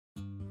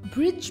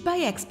Bridge by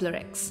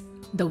Explorex,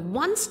 the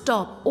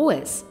one-stop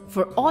OS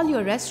for all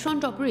your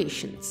restaurant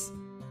operations.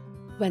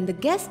 When the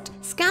guest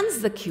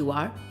scans the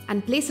QR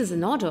and places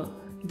an order,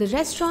 the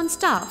restaurant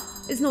staff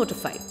is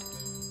notified.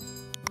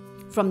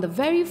 From the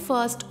very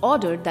first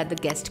order that the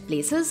guest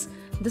places,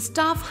 the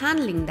staff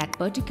handling that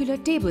particular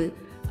table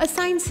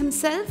assigns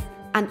himself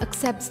and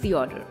accepts the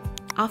order,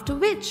 after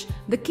which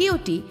the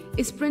KOT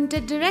is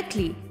printed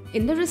directly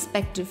in the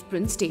respective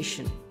print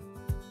station.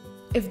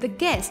 If the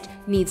guest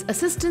needs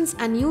assistance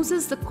and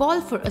uses the Call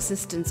for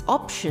Assistance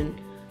option,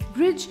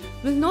 Bridge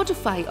will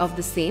notify of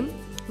the same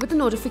with a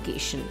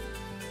notification.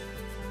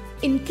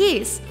 In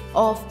case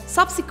of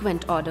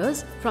subsequent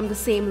orders from the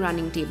same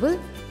running table,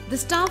 the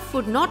staff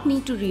would not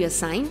need to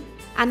reassign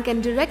and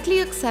can directly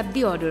accept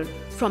the order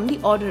from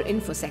the Order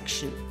Info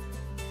section.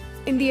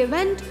 In the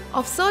event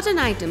of certain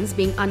items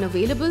being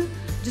unavailable,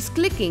 just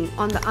clicking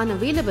on the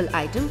unavailable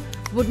item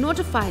would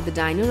notify the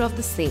diner of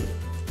the same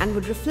and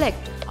would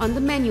reflect on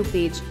the menu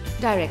page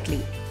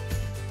directly.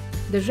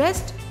 The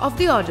rest of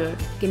the order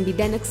can be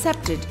then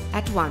accepted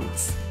at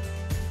once.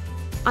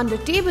 Under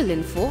Table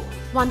Info,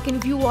 one can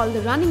view all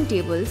the running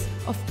tables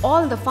of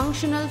all the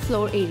functional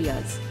floor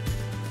areas.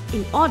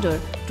 In order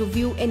to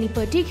view any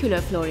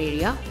particular floor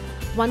area,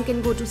 one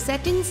can go to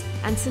Settings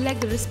and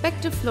select the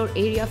respective floor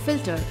area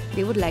filter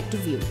they would like to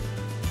view.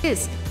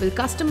 This will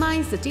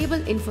customize the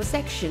Table Info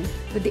section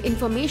with the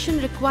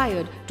information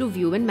required to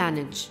view and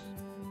manage.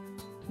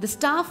 The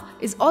staff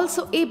is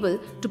also able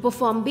to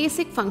perform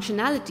basic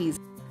functionalities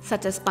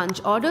such as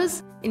punch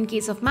orders in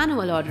case of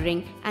manual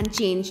ordering and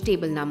change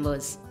table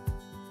numbers.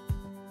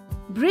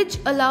 Bridge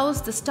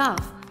allows the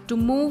staff to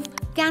move,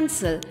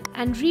 cancel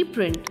and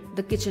reprint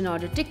the kitchen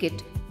order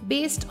ticket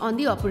based on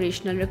the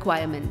operational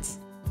requirements.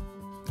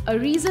 A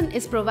reason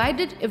is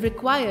provided if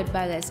required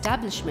by the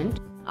establishment,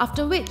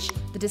 after which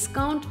the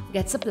discount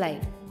gets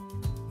applied.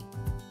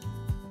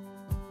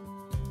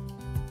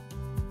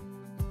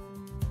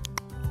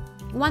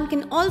 One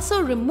can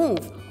also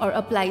remove or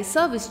apply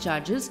service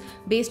charges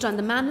based on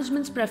the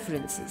management's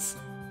preferences.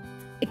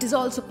 It is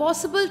also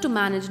possible to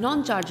manage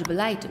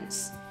non-chargeable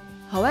items.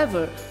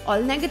 However,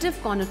 all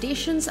negative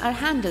connotations are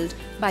handled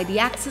by the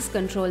access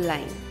control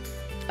line.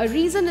 A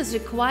reason is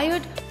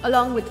required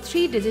along with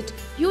 3-digit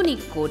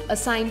unique code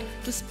assigned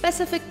to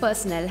specific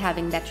personnel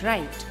having that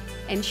right,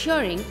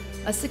 ensuring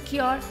a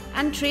secure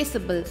and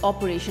traceable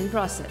operation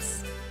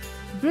process.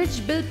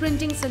 Bridge bill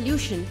printing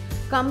solution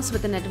comes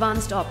with an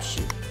advanced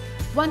option.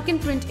 One can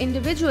print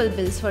individual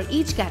bills for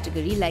each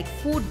category like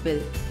food bill,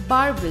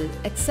 bar bill,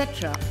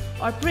 etc.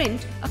 or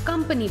print a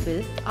company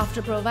bill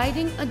after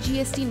providing a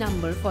GST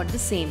number for the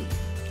same,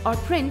 or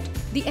print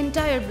the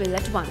entire bill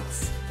at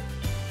once.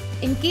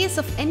 In case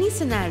of any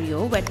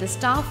scenario where the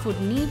staff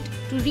would need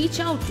to reach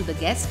out to the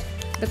guest,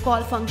 the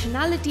call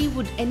functionality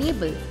would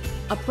enable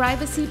a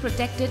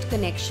privacy-protected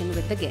connection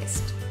with the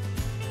guest.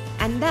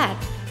 And that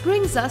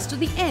brings us to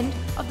the end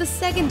of the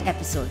second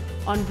episode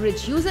on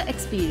Bridge user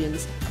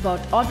experience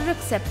about order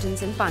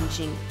acceptance and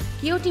punching,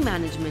 KOT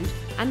management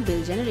and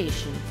bill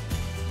generation.